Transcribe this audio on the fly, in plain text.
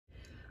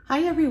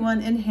Hi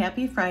everyone, and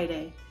happy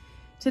Friday.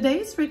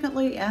 Today's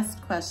frequently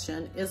asked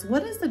question is,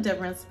 what is the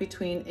difference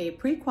between a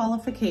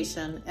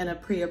pre-qualification and a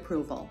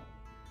pre-approval?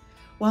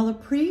 While a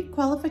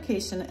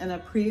pre-qualification and a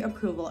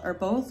pre-approval are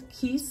both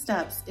key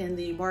steps in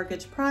the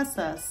mortgage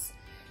process,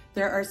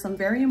 there are some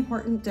very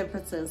important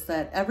differences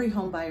that every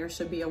home buyer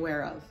should be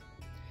aware of.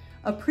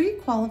 A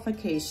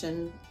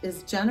pre-qualification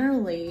is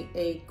generally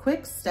a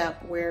quick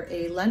step where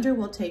a lender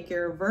will take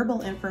your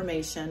verbal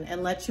information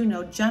and let you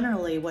know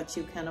generally what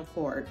you can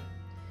afford.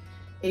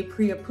 A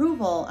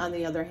pre-approval, on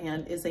the other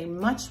hand, is a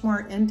much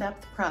more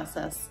in-depth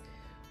process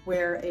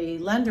where a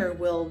lender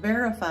will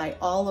verify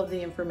all of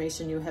the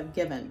information you have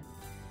given.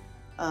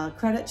 A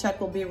credit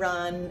check will be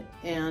run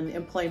and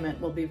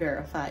employment will be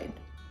verified.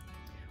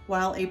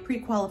 While a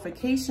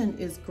pre-qualification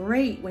is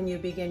great when you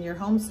begin your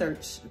home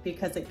search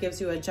because it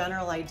gives you a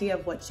general idea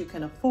of what you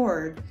can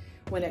afford,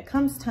 when it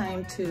comes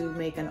time to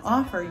make an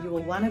offer, you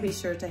will want to be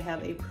sure to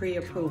have a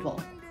pre-approval.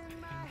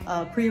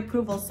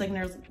 Pre-approval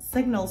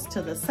signals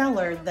to the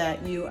seller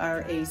that you are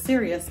a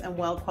serious and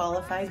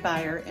well-qualified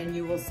buyer, and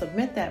you will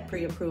submit that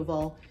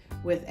pre-approval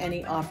with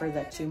any offer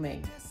that you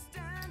make.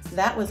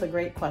 That was a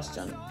great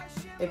question.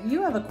 If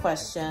you have a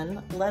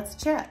question, let's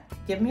chat.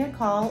 Give me a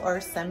call or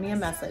send me a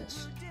message.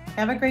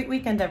 Have a great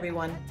weekend,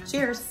 everyone.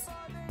 Cheers.